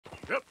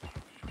Yep.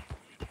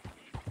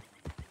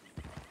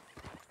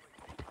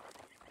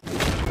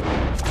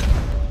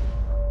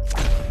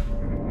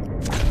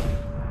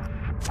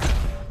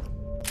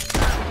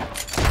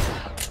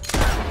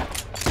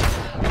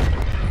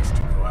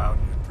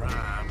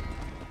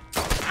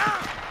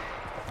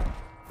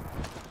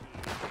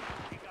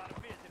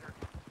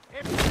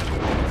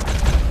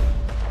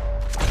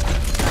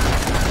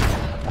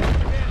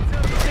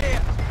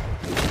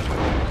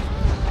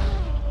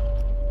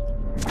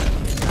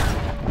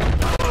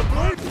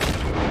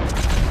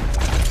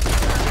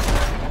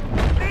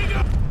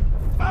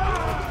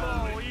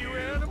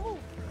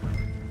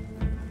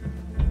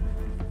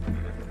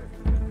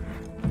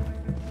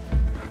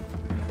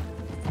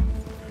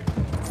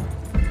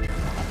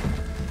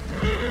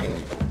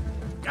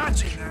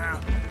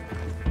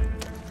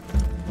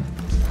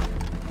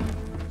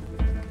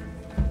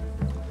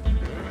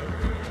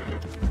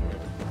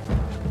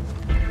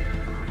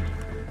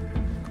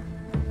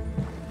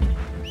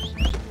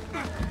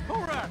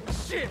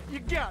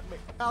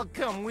 I'll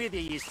come with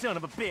you, you son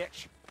of a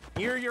bitch.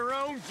 You're your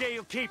own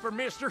jailkeeper,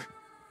 mister.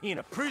 In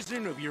a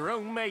prison of your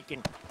own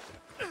making.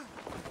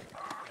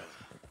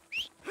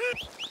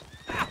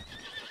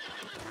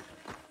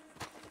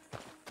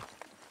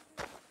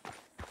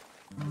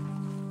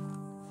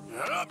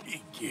 Up you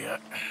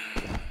get.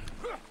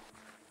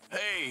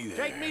 Hey there.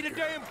 Take me to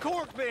damn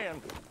court,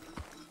 then.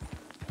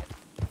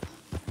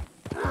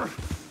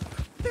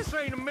 This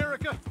ain't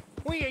America.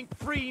 We ain't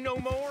free no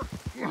more.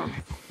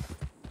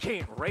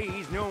 Can't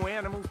raise no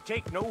animals,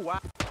 take no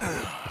wife.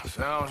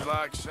 Sounds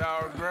like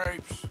sour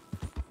grapes.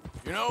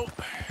 You know,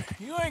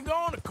 you ain't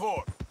going to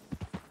court.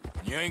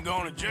 You ain't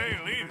going to jail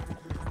either.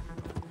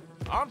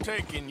 I'm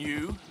taking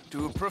you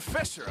to a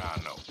professor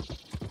I know.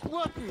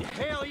 What in the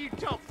hell are you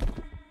talking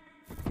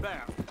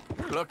about?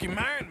 You're a lucky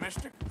man,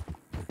 mister.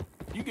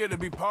 You get to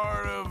be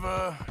part of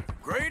a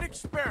great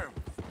experiment.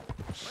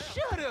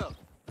 Shut up!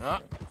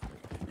 Huh?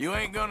 You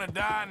ain't gonna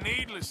die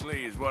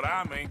needlessly is what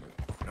I mean.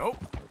 Nope.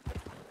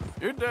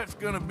 Your death's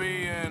gonna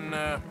be an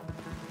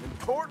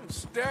important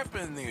step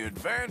in the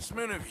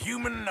advancement of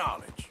human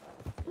knowledge.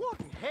 What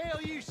in hell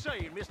are you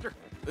saying, mister?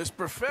 This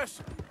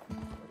professor,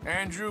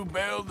 Andrew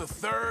Bell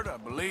III, I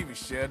believe he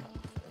said.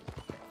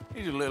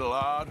 He's a little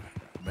odd,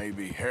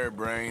 maybe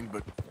harebrained,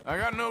 but I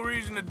got no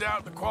reason to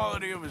doubt the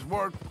quality of his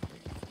work.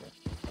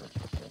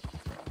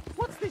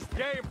 What's this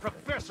damn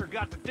professor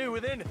got to do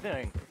with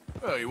anything?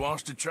 Well, he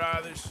wants to try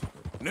this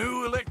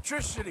new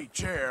electricity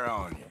chair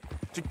on you,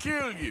 to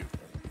kill you.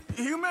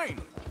 Humanely.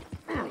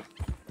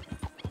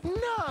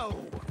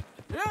 No!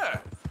 Yeah.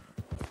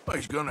 Well,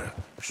 he's gonna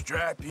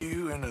strap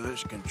you into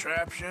this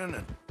contraption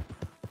and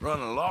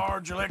run a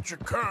large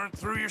electric current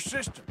through your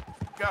system.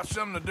 Got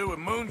something to do with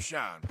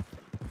moonshine.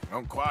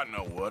 Don't quite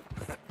know what.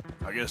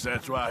 I guess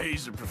that's why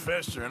he's the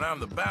professor and I'm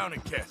the bounty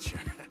catcher.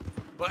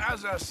 But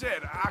as I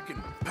said, I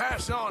can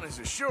pass on his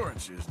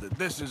assurances that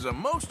this is a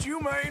most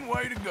humane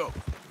way to go.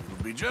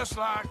 It'll be just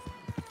like,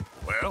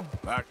 well,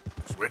 like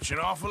switching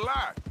off a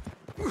light.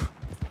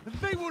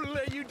 They wouldn't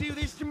let you do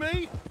this to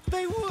me.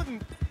 They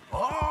wouldn't.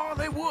 Oh,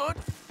 they would.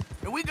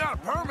 And we got a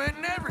permit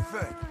and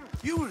everything.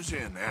 You was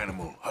in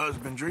animal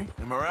husbandry,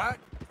 am I right?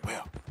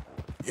 Well,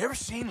 you ever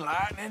seen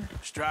lightning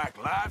strike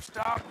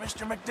livestock,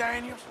 Mr.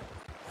 McDaniels?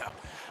 Well,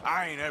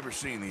 I ain't ever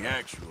seen the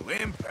actual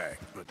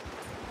impact, but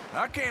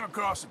I came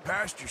across the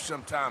pasture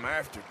sometime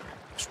after.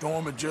 The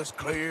storm had just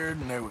cleared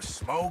and there was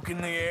smoke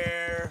in the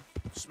air,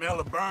 smell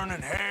of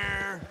burning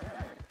hair.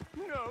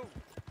 No.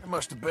 There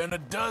must have been a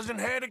dozen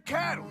head of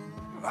cattle.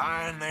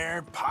 Lying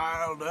there,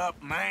 piled up,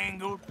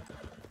 mangled.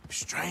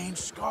 Strange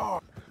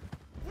scar.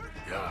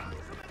 Yeah.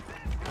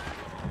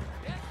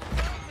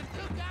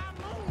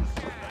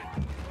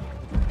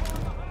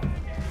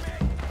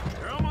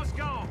 They're almost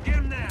gone. Get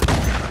them now.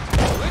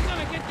 We're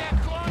gonna get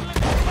that corn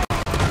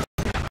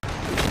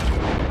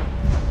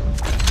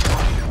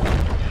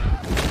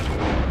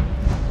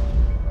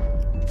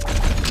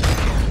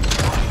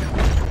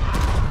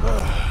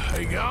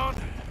He gone?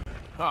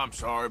 I'm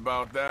sorry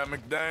about that,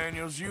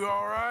 McDaniels. You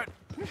all right?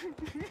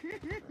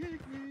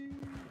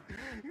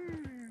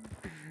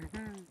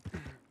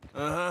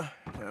 Uh-huh.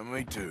 Yeah,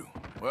 me too.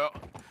 Well,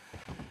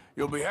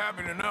 you'll be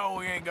happy to know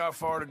we ain't got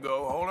far to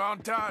go. Hold on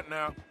tight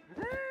now.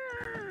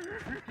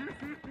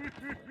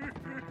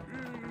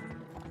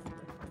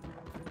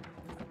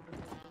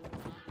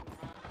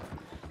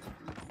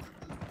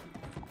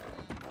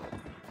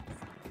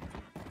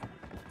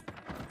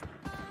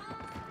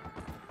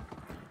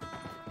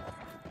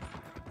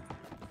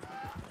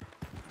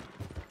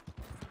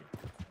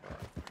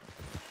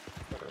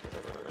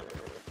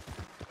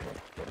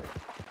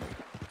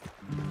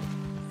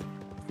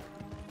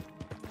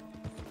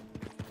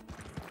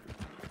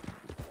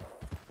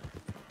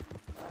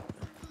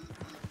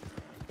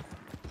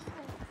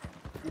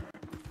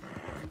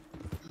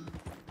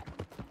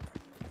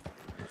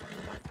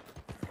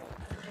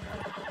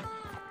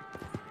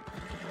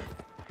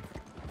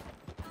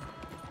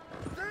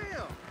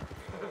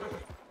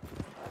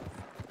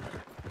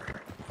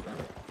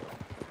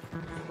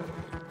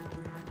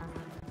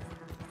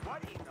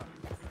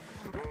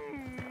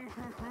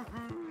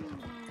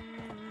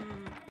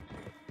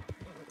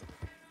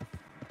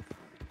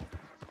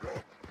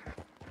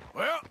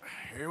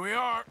 here we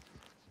are.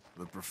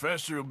 The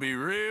professor will be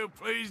real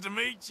pleased to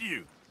meet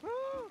you.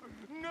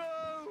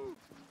 No!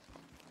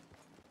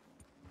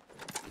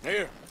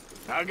 Here,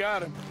 I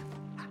got him.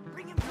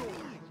 Bring him to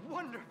me.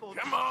 Wonderful.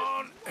 Come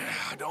on.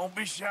 Don't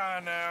be shy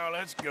now.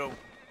 Let's go.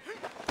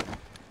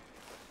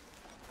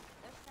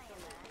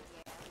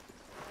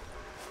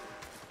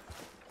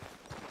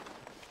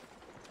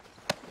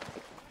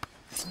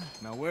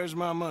 Now, where's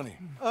my money?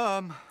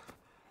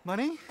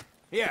 Money?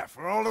 Yeah,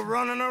 for all the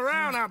running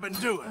around I've been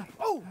doing.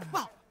 Oh,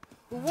 well,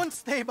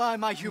 once they buy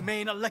my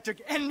humane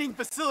electric ending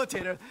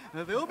facilitator,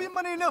 there'll be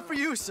money enough for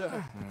you,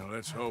 sir. Well,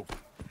 let's hope.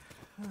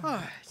 All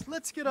right,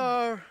 let's get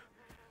our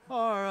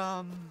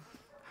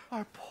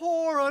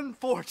poor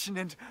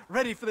unfortunate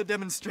ready for the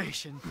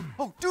demonstration.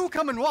 Oh, do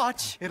come and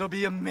watch. It'll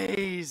be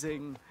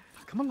amazing.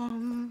 Come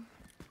along.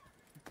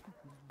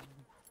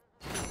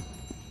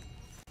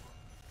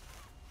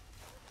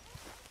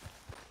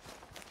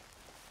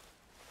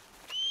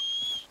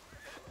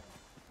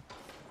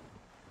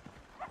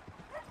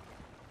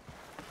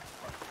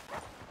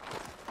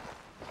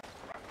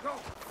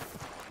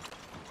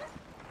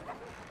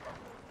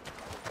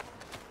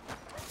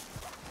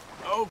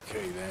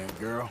 Okay then,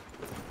 girl.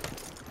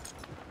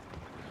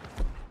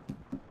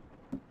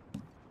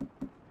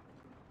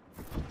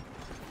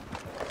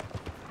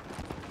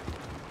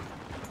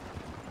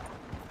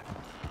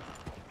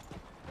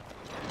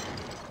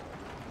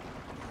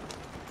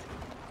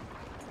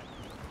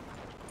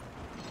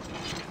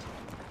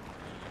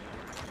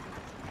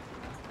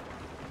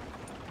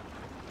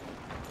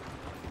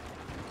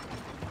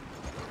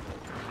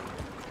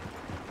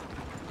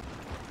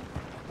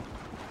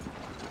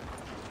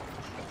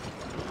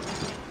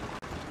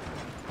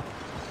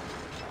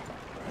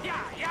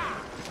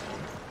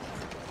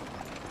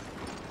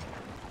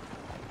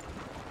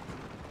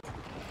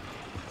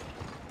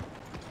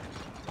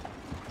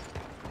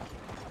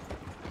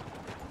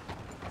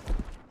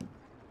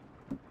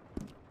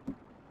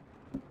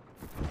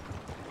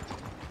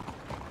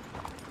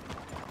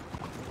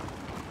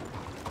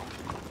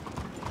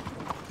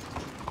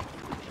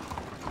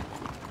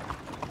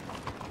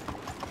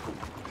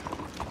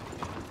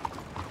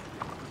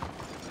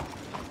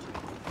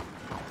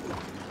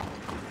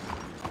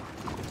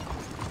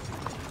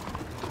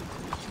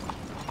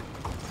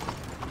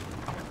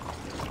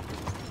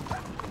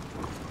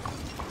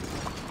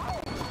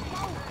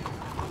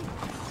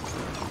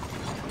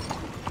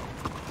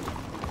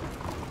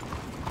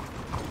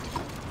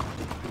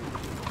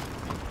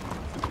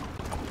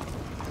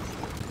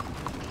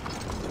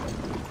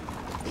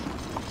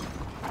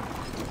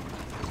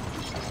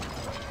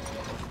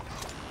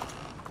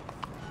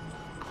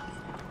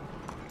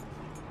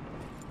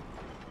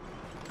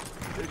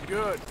 Did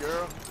good,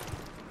 girl.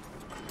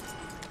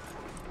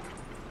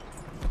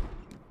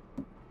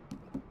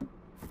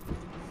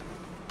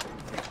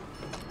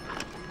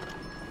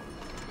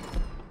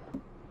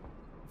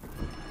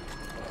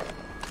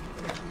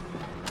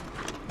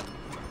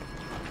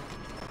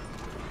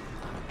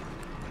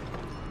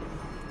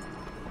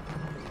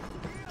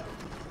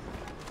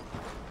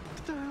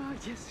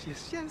 Yes,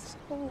 yes, yes.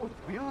 Oh,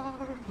 we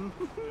are.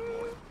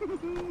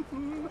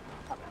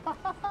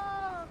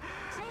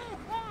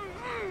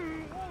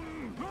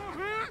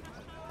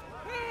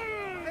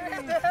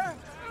 There.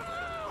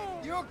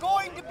 You're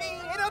going to be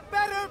in a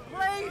better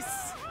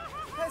place.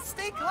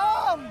 Stay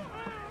calm.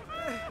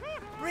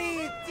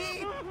 Breathe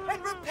deep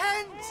and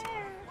repent,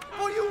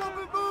 for you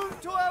will be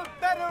moved to a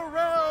better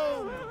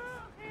realm.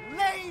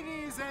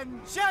 Ladies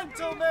and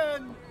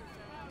gentlemen,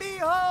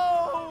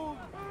 behold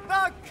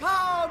the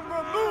calm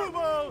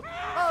removal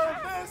of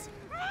this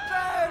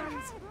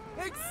man's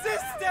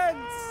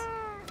existence.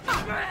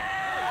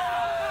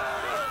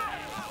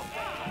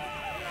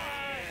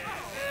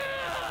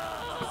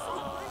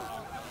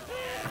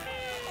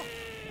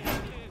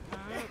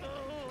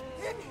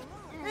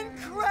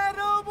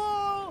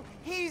 Incredible!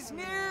 He's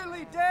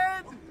nearly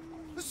dead.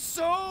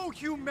 So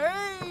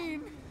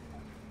humane.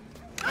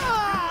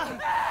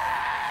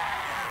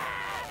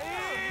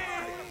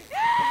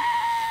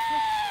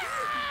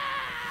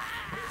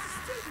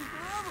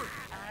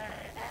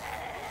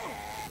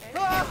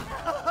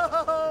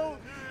 Oh,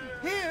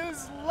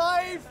 his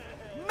life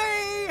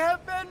may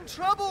have been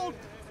troubled,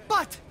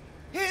 but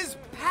his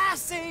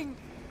passing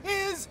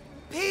is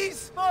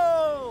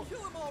peaceful. Kill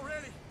him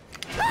already!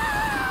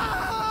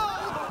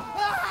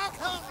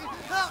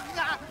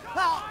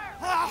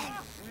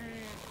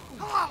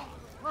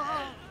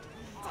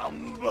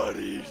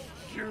 Somebody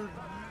shoot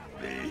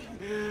me,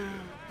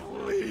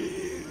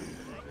 please.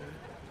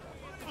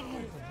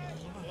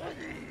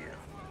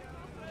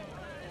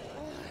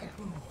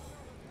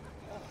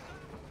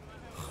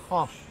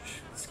 Oh,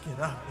 let's get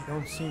up. They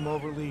don't seem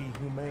overly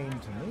humane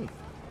to me.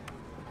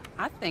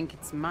 I think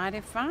it's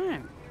mighty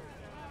fine.